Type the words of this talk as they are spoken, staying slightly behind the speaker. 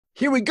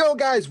Here we go,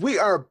 guys. We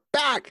are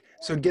back.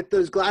 So get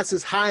those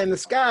glasses high in the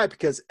sky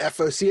because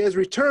FOC has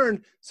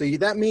returned. So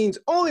that means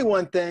only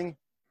one thing.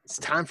 It's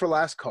time for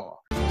last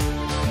call.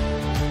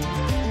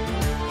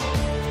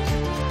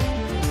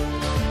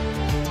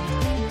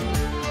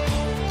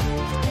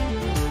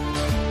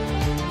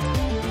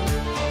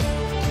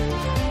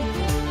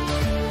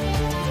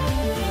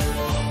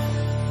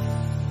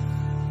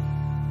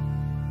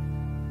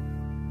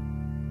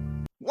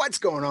 What's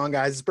going on,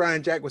 guys? It's Brian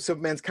and Jack with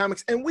Simpleman's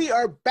Comics, and we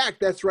are back.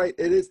 That's right.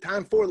 It is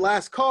time for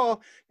last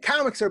call.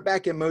 Comics are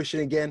back in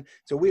motion again.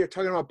 So we are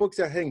talking about books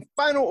that are hitting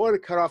final order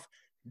cutoff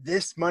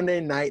this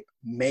Monday night,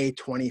 May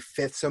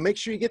 25th. So make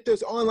sure you get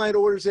those online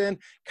orders in.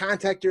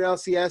 Contact your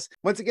LCS.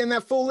 Once again,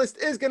 that full list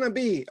is going to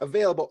be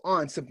available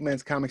on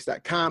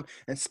simplemanscomics.com.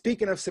 And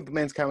speaking of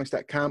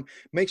simplemanscomics.com,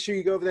 make sure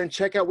you go over there and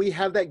check out. We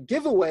have that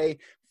giveaway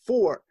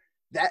for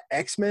that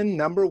X-Men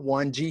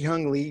 #1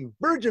 Ji-Hung Lee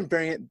Virgin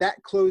variant that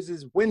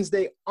closes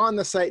Wednesday on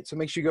the site. So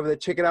make sure you go over there,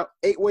 check it out.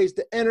 8 ways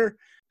to enter.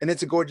 And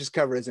it's a gorgeous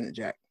cover, isn't it,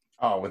 Jack?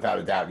 Oh, without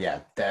a doubt. Yeah,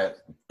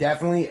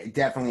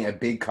 definitely a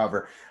big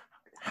cover.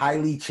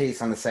 Highly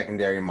chased on the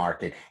secondary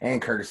market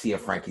and courtesy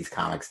of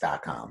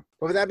frankiescomics.com.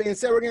 But with that being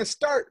said, we're going to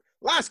start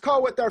last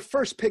call with our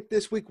first pick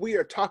this week. We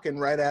are talking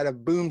right out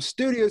of Boom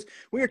Studios.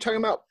 We are talking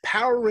about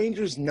Power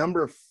Rangers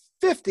 #50.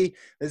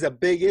 Is a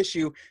big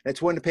issue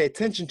that's one to pay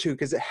attention to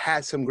because it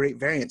has some great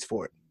variants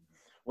for it.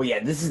 Well,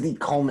 yeah, this is the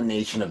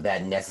culmination of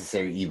that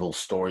Necessary Evil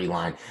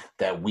storyline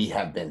that we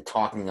have been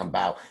talking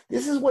about.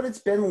 This is what it's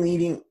been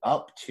leading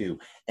up to.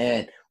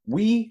 And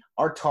we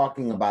are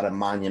talking about a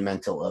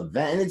monumental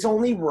event, and it's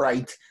only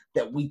right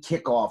that we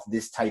kick off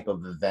this type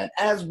of event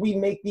as we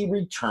make the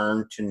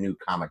return to New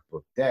Comic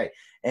Book Day.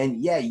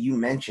 And yeah, you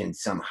mentioned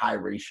some high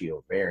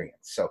ratio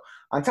variants. So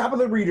on top of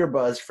the reader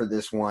buzz for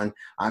this one,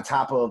 on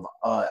top of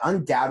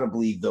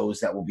undoubtedly those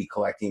that will be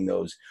collecting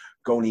those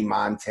Goni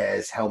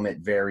Montez helmet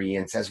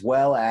variants, as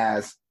well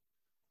as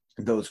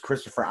those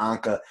Christopher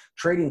Anka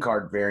trading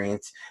card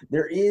variants,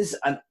 there is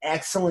an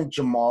excellent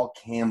Jamal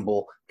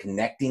Campbell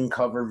connecting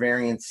cover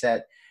variant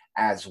set,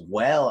 as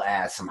well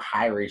as some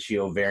high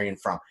ratio variant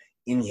from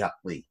In-Hyuk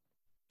Lee.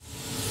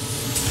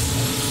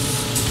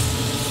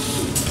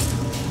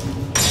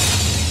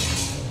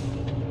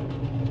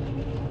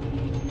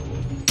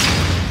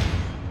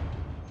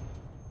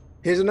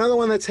 Here's another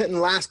one that's hitting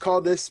last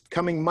call this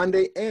coming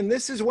Monday, and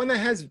this is one that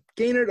has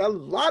garnered a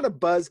lot of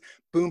buzz.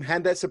 Boom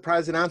had that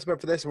surprise announcement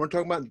for this, and we're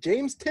talking about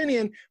James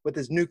Tynion with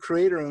his new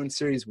creator-owned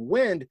series,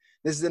 Wind.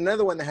 This is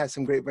another one that has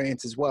some great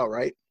variants as well,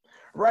 right?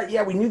 Right,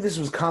 yeah, we knew this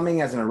was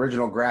coming as an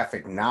original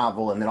graphic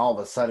novel, and then all of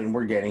a sudden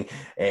we're getting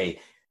a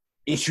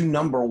issue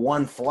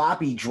 #1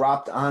 floppy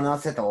dropped on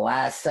us at the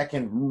last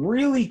second.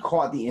 Really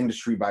caught the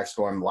industry by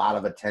storm. A lot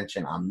of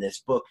attention on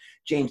this book.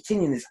 James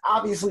Tynion is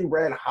obviously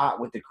red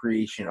hot with the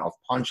creation of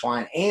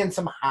Punchline and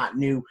some hot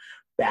new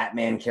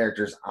Batman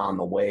characters on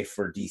the way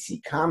for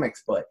DC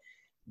Comics, but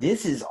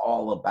this is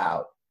all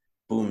about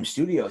Boom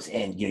Studios,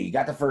 and you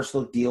got the first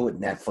look deal with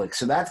Netflix,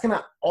 so that's going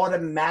to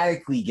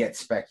automatically get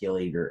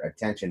speculator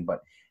attention. But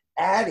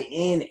add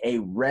in a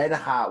red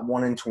hot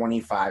 1 in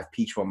 25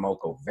 Peach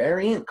Momoko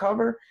variant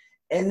cover,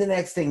 and the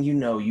next thing you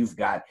know, you've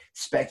got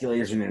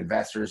speculators and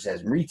investors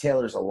and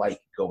retailers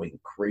alike going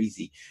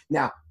crazy.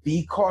 Now,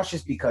 be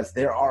cautious because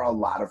there are a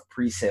lot of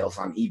pre-sales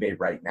on eBay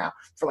right now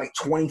for like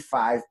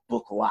 25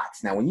 book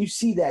lots. Now, when you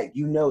see that,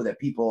 you know that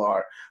people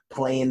are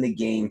playing the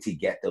game to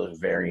get those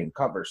variant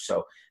covers.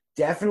 So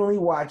definitely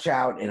watch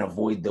out and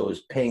avoid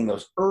paying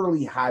those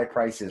early high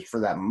prices for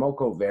that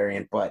Momoko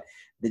variant. But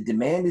the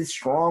demand is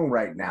strong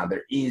right now.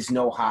 There is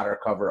no hotter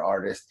cover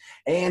artist,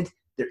 and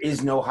there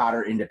is no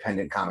hotter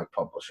independent comic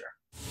publisher.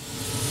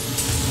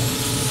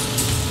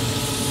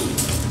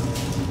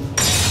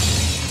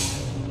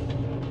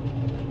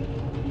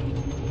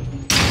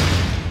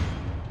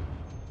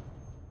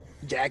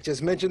 Jack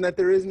just mentioned that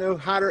there is no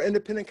hotter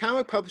independent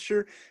comic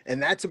publisher, and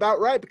that's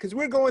about right because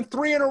we're going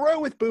 3 in a row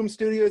with Boom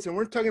Studios, and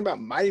we're talking about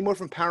Mighty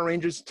Morphin Power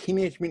Rangers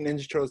Teenage Mutant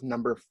Ninja Turtles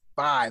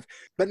 #5.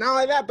 But not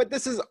only that, but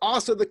this is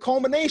also the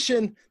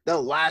culmination, the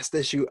last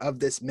issue of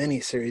this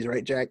miniseries,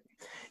 right, Jack?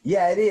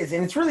 Yeah, it is,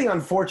 and it's really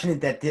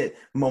unfortunate that the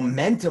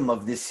momentum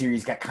of this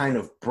series got kind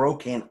of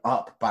broken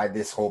up by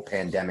this whole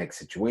pandemic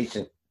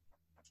situation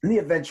and the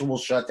eventual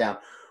shutdown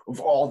of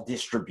all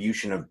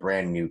distribution of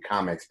brand new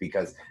comics,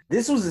 because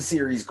this was a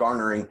series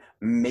garnering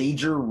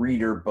major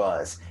reader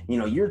buzz.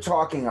 You're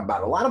talking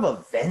about a lot of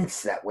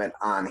events that went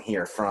on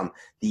here, from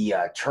the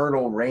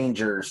Turtle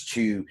Rangers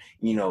to,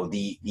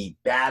 the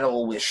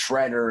battle with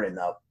Shredder and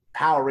the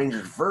Power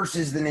Rangers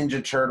versus the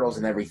Ninja Turtles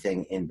and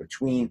everything in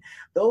between.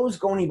 Those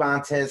Goni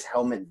Montez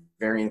helmet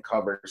variant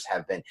covers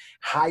have been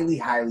highly,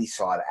 highly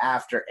sought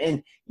after.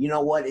 And you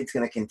know what? It's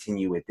going to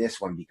continue with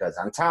this one because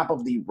on top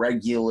of the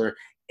regular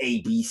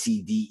A, B,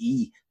 C, D,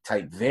 E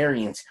type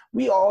variants,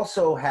 we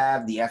also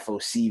have the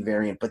FOC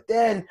variant, but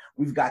then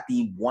we've got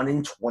the 1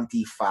 in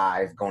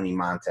 25 Goni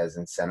Montez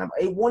incentive,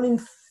 a 1 in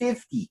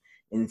 50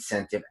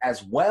 incentive,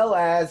 as well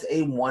as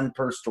a 1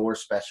 per store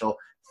special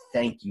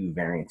thank you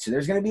variants. So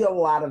there's going to be a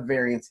lot of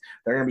variants.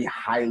 They're going to be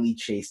highly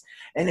chased.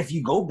 And if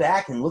you go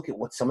back and look at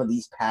what some of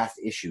these past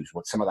issues,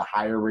 what some of the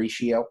higher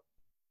ratio,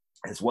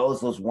 as well as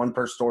those one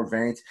per store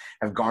variants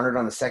have garnered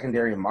on the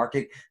secondary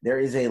market, there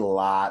is a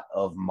lot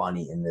of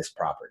money in this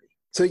property.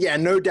 So yeah,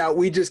 no doubt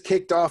we just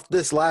kicked off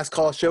this last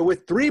call show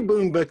with 3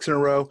 boom books in a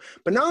row.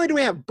 But not only do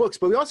we have books,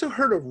 but we also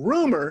heard a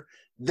rumor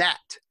that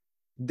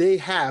they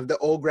have the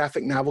old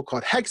graphic novel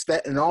called Hex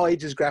Vet, an all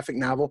ages graphic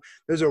novel.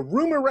 There's a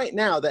rumor right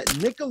now that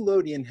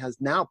Nickelodeon has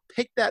now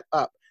picked that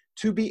up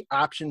to be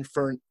optioned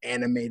for an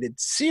animated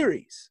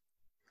series.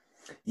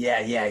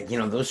 Yeah.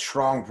 Those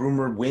strong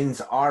rumor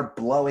winds are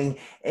blowing.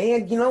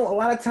 And, a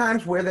lot of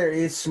times where there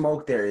is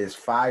smoke, there is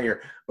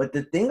fire. But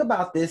the thing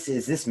about this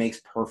is this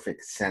makes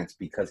perfect sense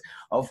because,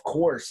 of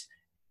course,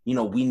 we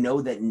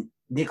know that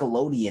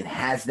Nickelodeon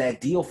has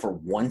that deal for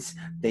once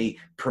they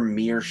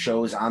premiere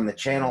shows on the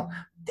channel,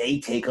 they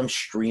take them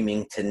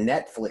streaming to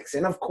Netflix.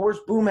 And, of course,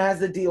 Boom has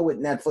the deal with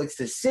Netflix.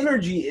 The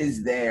synergy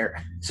is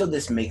there. So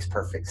this makes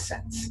perfect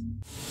sense.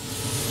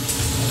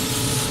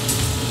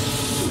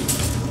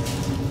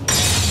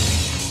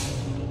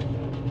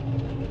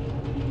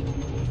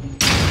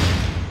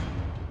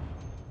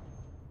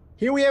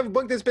 Here we have a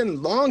book that's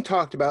been long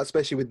talked about,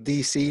 especially with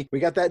DC. We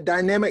got that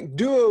dynamic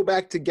duo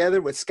back together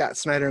with Scott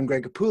Snyder and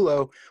Greg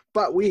Capullo,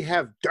 but we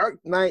have Dark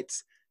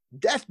Knight's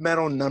Death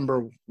Metal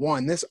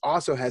 #1. This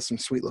also has some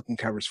sweet looking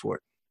covers for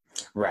it.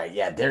 Right,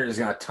 yeah, there's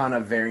a ton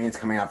of variants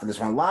coming out for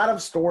this one. A lot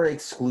of store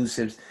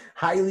exclusives,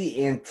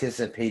 highly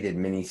anticipated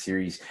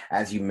miniseries,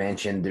 as you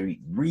mentioned, the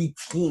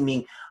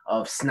reteaming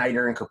of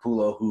Snyder and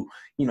Capullo, who,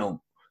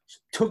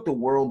 took the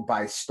world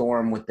by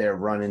storm with their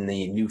run in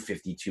the New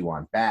 52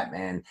 on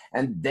Batman,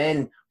 and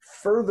then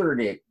furthered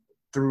it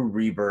through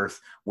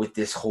Rebirth with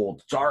this whole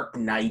Dark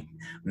Knight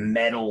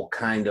metal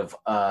kind of,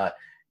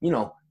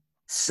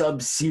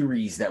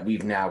 sub-series that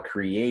we've now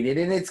created,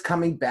 and it's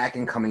coming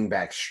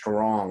back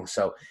strong.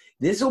 So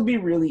this will be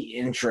really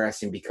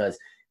interesting because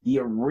the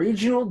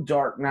original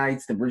Dark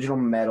Knights, the original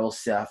metal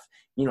stuff,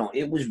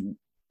 it was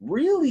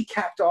really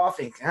capped off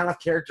and kind of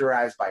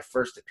characterized by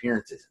first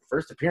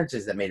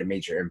appearances that made a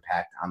major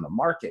impact on the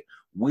market.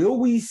 Will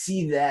we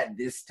see that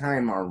this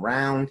time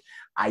around?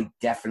 I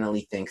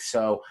definitely think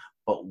so.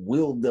 But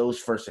will those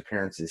first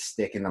appearances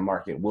stick in the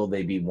market? Will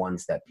they be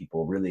ones that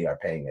people really are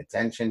paying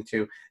attention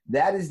to?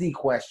 That is the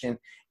question.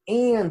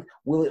 And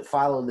will it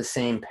follow the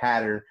same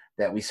pattern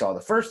that we saw the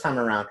first time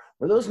around,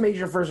 where those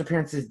major first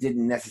appearances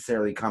didn't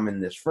necessarily come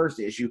in this first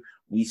issue?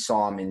 We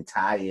saw them in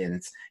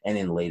tie-ins and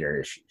in later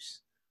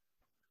issues.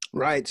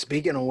 Right.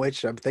 Speaking of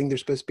which, I think they're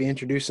supposed to be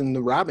introducing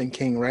the Robin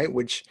King, right?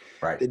 Which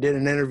Right. They did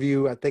an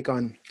interview, I think,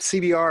 on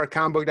CBR or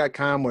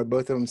comicbook.com, where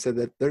both of them said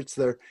that that's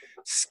their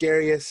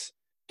scariest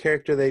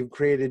character they've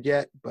created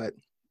yet. But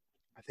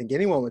I think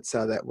anyone would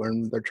sell that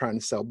when they're trying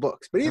to sell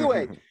books. But either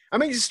way, I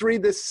may just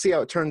read this, see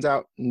how it turns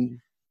out. And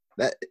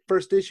that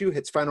first issue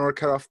hits final order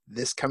cutoff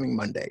this coming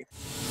Monday.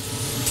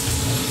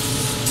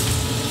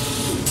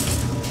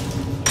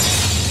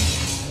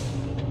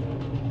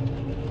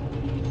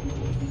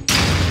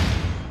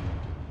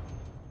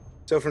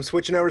 So from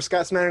switching over to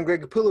Scott Snyder and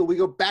Greg Capullo, we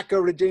go back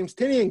over to James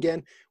Tynion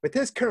again with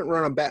his current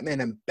run on Batman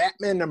and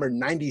Batman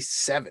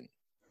 #97.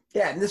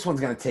 Yeah, and this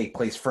one's going to take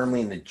place firmly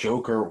in the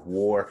Joker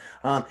War.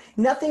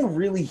 Nothing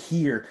really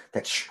here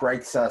that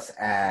strikes us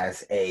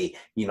as a,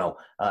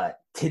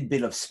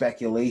 tidbit of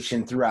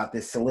speculation throughout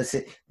this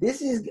solicit.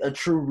 This is a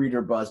true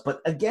reader buzz.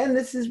 But again,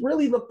 this is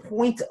really the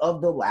point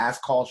of the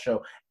last call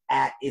show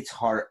at its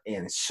heart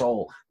and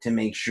soul, to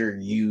make sure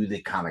you,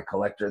 the comic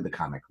collector, the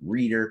comic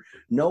reader,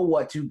 know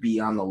what to be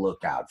on the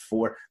lookout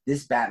for.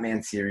 This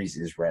Batman series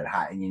is red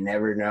hot, and you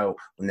never know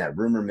when that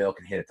rumor mill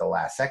can hit at the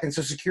last second.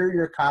 So secure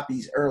your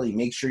copies early.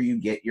 Make sure you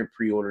get your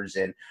pre-orders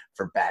in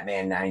for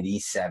Batman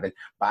 '97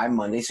 by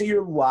Monday, so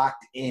you're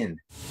locked in.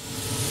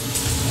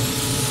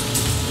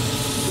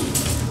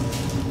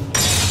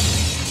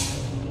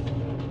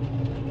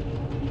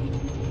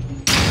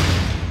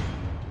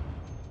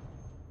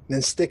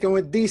 Then sticking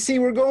with DC,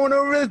 we're going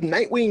over with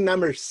Nightwing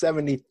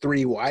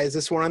 #73. Why is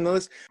this one on the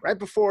list? Right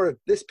before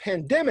this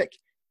pandemic,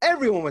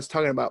 everyone was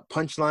talking about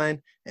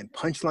Punchline, and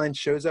Punchline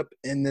shows up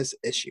in this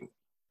issue.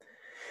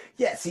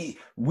 Yeah, see,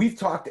 we've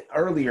talked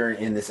earlier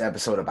in this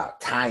episode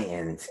about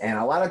tie-ins, and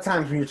a lot of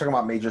times when you're talking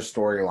about major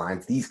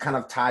storylines, these kind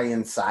of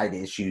tie-in side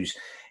issues,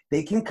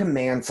 they can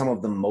command some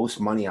of the most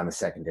money on the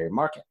secondary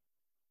market.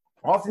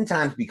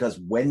 Oftentimes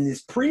because when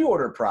this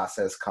pre-order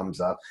process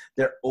comes up,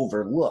 they're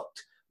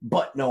overlooked.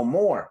 But no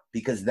more,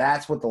 because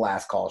that's what the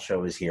last call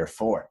show is here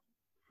for.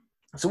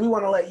 So we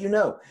want to let you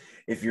know,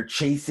 if you're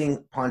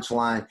chasing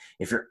Punchline,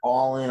 if you're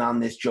all in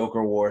on this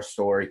Joker War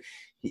story,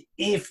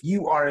 if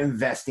you are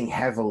investing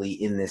heavily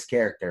in this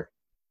character,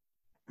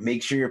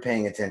 make sure you're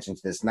paying attention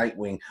to this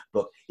Nightwing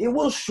book. It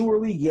will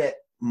surely get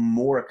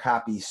more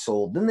copies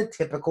sold than the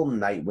typical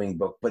Nightwing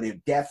book, but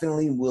it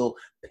definitely will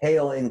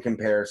pale in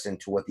comparison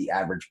to what the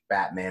average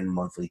Batman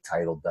monthly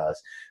title does.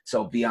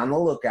 So be on the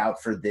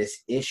lookout for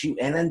this issue,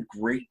 and a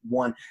great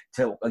one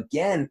to,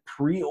 again,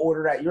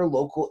 pre-order at your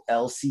local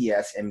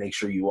LCS and make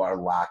sure you are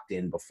locked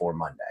in before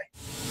Monday.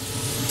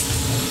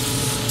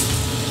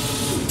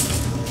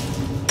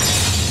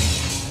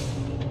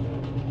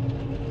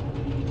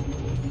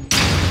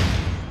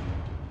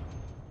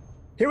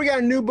 Here we got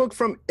a new book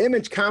from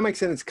Image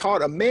Comics, and it's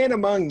called A Man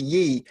Among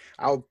Ye.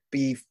 I'll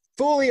be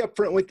fully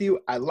upfront with you.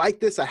 I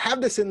like this. I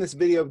have this in this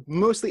video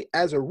mostly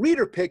as a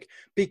reader pick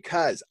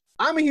because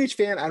I'm a huge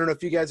fan. I don't know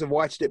if you guys have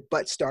watched it,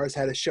 but Starz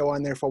had a show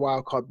on there for a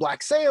while called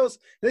Black Sails.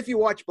 And if you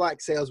watch Black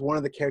Sails, one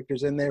of the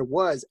characters in there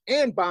was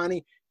Anne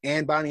Bonny.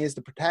 Anne Bonny is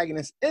the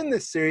protagonist in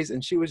this series,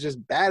 and she was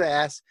just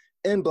badass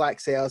in Black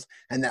Sails.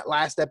 And that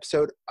last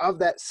episode of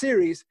that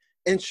series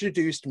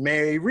introduced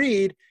Mary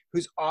Read,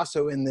 who's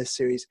also in this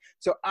series.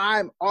 So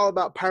I'm all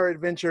about pirate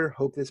adventure.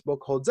 Hope this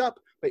book holds up.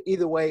 But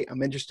either way,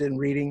 I'm interested in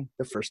reading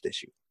the first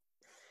issue.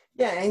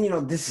 Yeah,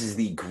 and this is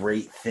the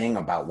great thing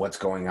about what's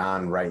going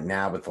on right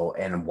now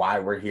and why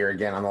we're here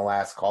again on the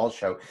Last Call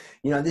show.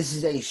 This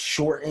is a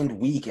shortened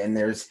week, and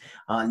there's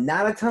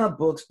not a ton of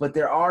books, but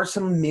there are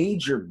some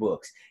major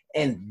books.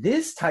 And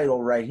this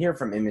title right here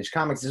from Image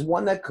Comics is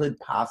one that could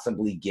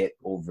possibly get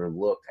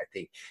overlooked. I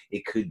think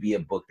it could be a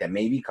book that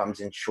maybe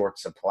comes in short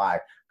supply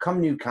come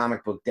New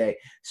Comic Book Day.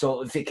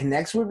 So if it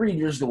connects with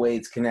readers the way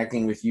it's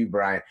connecting with you,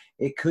 Brian,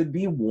 it could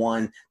be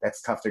one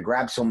that's tough to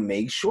grab. So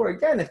make sure,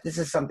 again, if this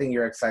is something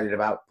you're excited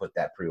about, put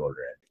that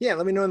pre-order in. Yeah,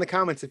 let me know in the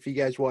comments if you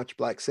guys watch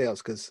Black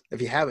Sails, because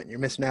if you haven't, you're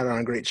missing out on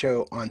a great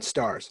show on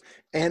Starz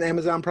and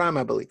Amazon Prime,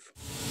 I believe.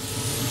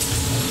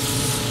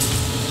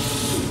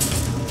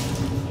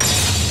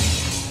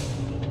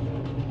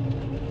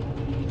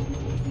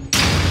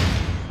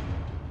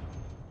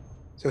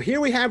 So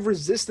here we have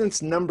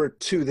Resistance number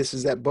 2. This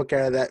is that book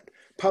out of that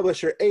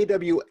publisher,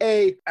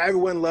 AWA.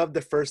 Everyone loved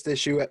the first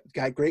issue. It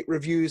got great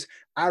reviews.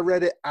 I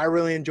read it. I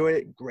really enjoyed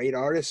it. Great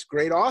artist,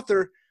 great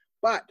author.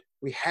 But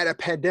we had a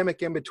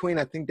pandemic in between.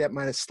 I think that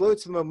might have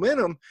slowed some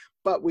momentum.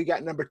 But we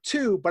got number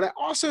 2. But I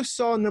also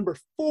saw number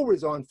 4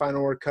 was on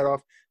final order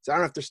cutoff. So I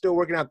don't know if they're still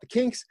working out the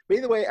kinks. But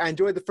either way, I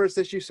enjoyed the first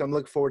issue, so I'm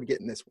looking forward to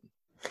getting this one.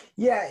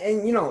 Yeah,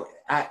 and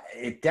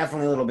it's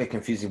definitely a little bit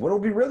confusing. What will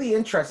be really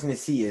interesting to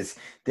see is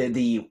that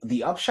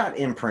the Upshot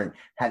imprint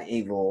had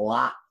a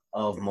lot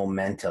of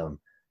momentum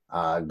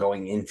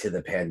going into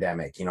the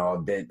pandemic.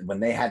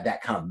 When they had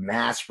that kind of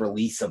mass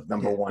release of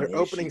number one their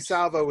opening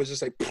salvo was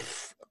just like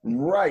poof.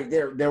 Right.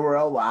 There were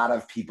a lot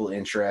of people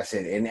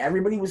interested, and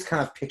everybody was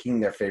kind of picking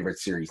their favorite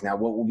series. Now,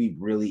 what will be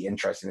really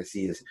interesting to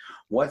see is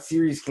what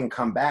series can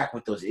come back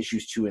with those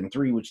issues 2 and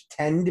 3, which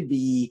tend to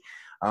be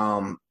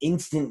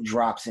instant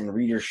drops in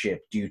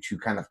readership due to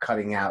kind of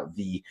cutting out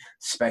the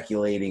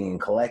speculating and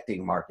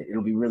collecting market.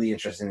 It'll be really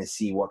interesting to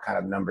see what kind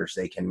of numbers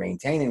they can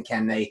maintain, and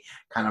can they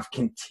kind of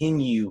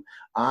continue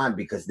on,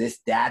 because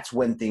that's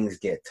when things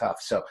get tough.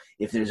 So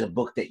if there's a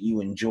book that you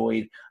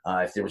enjoyed,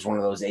 if there was one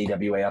of those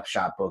AWA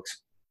Upshot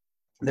books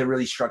that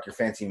really struck your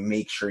fancy,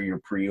 make sure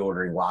you're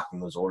pre-ordering, locking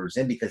those orders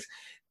in, because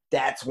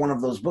that's one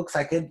of those books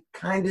I could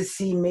kind of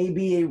see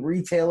maybe a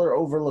retailer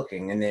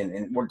overlooking,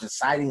 and we're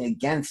deciding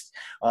against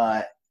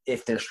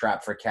if they're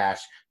strapped for cash,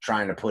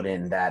 trying to put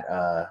in that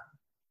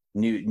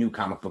new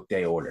Comic Book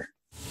Day order.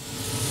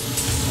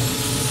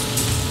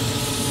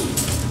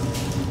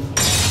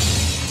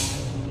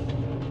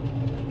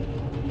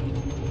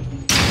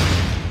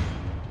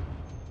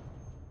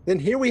 Then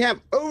here we have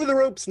Over the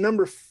Ropes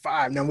number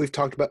 5. Now, we've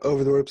talked about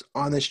Over the Ropes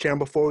on this channel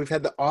before. We've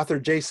had the author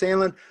Jay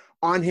Sandlin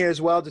on here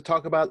as well to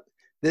talk about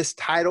this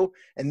title,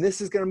 and this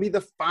is going to be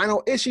the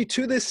final issue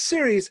to this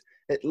series,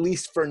 at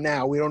least for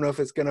now. We don't know if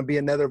it's going to be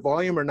another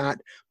volume or not,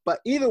 but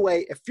either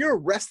way, if you're a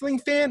wrestling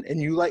fan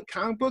and you like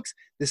comic books,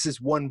 this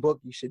is one book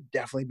you should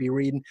definitely be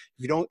reading.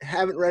 If you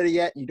haven't read it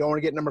yet and you don't want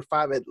to get number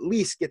 5, at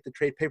least get the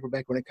trade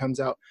paperback when it comes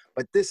out.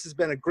 But this has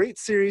been a great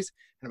series,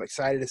 and I'm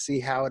excited to see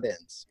how it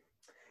ends.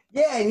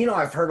 Yeah, and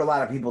I've heard a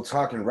lot of people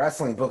talking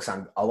wrestling books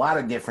on a lot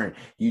of different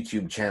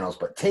YouTube channels,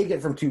 but take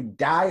it from 2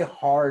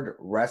 die-hard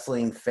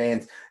wrestling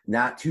fans,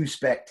 not 2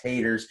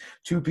 spectators,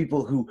 2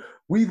 people who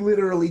we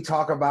literally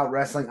talk about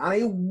wrestling on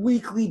a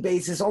weekly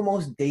basis,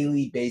 almost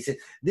daily basis.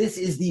 This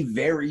is the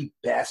very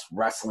best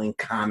wrestling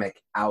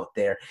comic out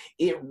there.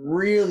 It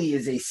really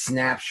is a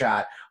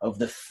snapshot of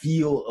the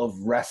feel of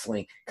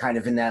wrestling, kind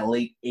of in that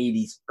late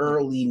 80s,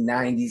 early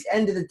 90s,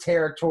 end of the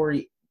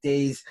territory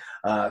days,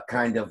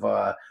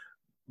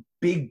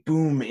 big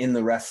boom in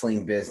the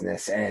wrestling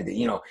business. And,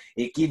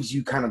 it gives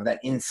you kind of that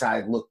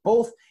inside look,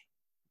 both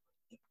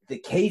the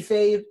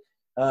kayfabe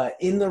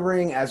in the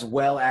ring as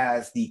well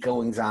as the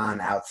goings on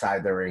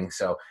outside the ring.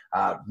 So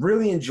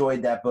really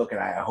enjoyed that book,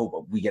 and I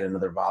hope we get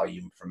another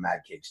volume from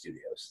Mad Cave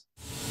Studios.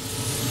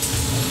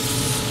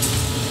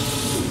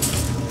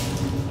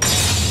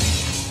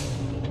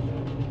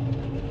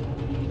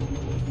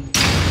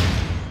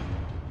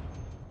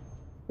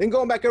 Then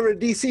going back over to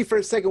DC for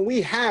a second,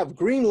 we have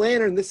Green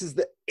Lantern. This is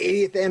the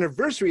 80th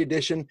anniversary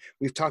edition.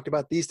 We've talked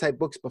about these type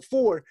books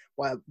before.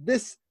 While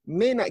this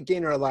may not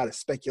gain a lot of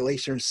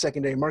speculation or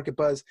secondary market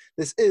buzz,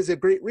 this is a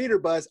great reader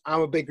buzz.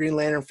 I'm a big Green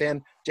Lantern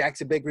fan.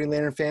 Jack's a big Green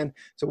Lantern fan.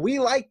 So we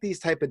like these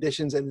type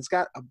editions, and it's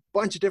got a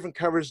bunch of different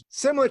covers,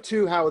 similar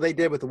to how they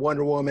did with the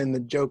Wonder Woman,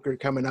 the Joker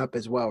coming up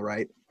as well,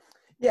 right?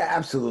 Yeah,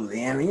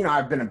 absolutely. And, you know,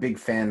 I've been a big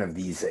fan of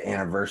these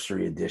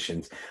anniversary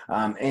editions.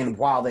 And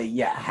while they,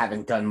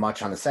 haven't done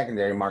much on the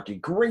secondary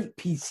market, great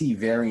PC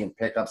variant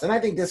pickups. And I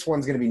think this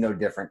one's going to be no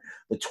different.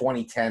 The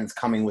 2010s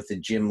coming with the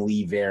Jim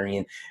Lee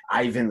variant.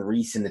 Ivan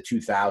Reis in the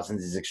 2000s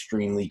is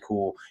extremely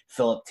cool.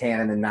 Philip Tan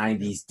in the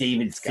 90s.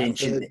 David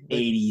Finch in the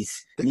 80s.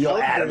 Neil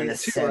Adam in the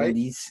 70s.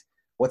 Right?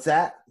 What's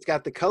that? It's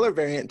got the color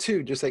variant,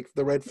 too. Just like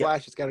the Red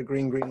Flash, It's got a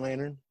Green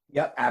Lantern.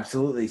 Yep,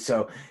 absolutely.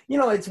 So, you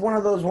know, it's one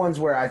of those ones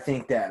where I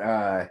think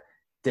that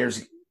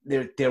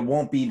there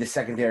won't be the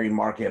secondary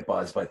market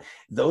buzz, but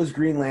those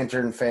Green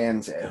Lantern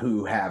fans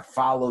who have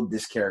followed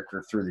this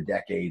character through the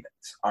decades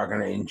are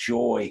going to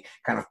enjoy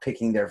kind of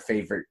picking their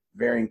favorite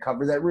variant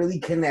cover that really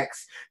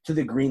connects to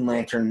the Green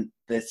Lantern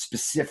that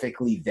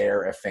specifically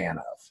they're a fan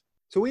of.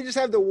 So we just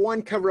have the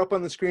one cover up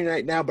on the screen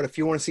right now, but if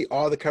you want to see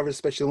all the covers,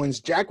 especially the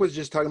ones Jack was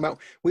just talking about,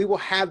 we will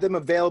have them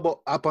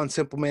available up on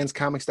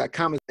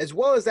simplemanscomics.com, as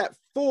well as that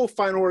full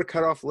final order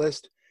cutoff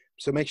list.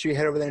 So make sure you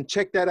head over there and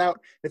check that out.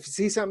 If you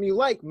see something you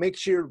like, make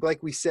sure,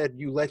 like we said,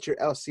 you let your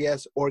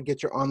LCS or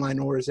get your online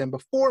orders in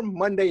before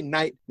Monday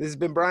night. This has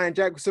been Brian and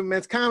Jack with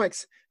Simpleman's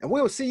Comics, and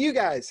we will see you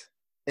guys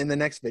in the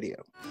next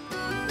video.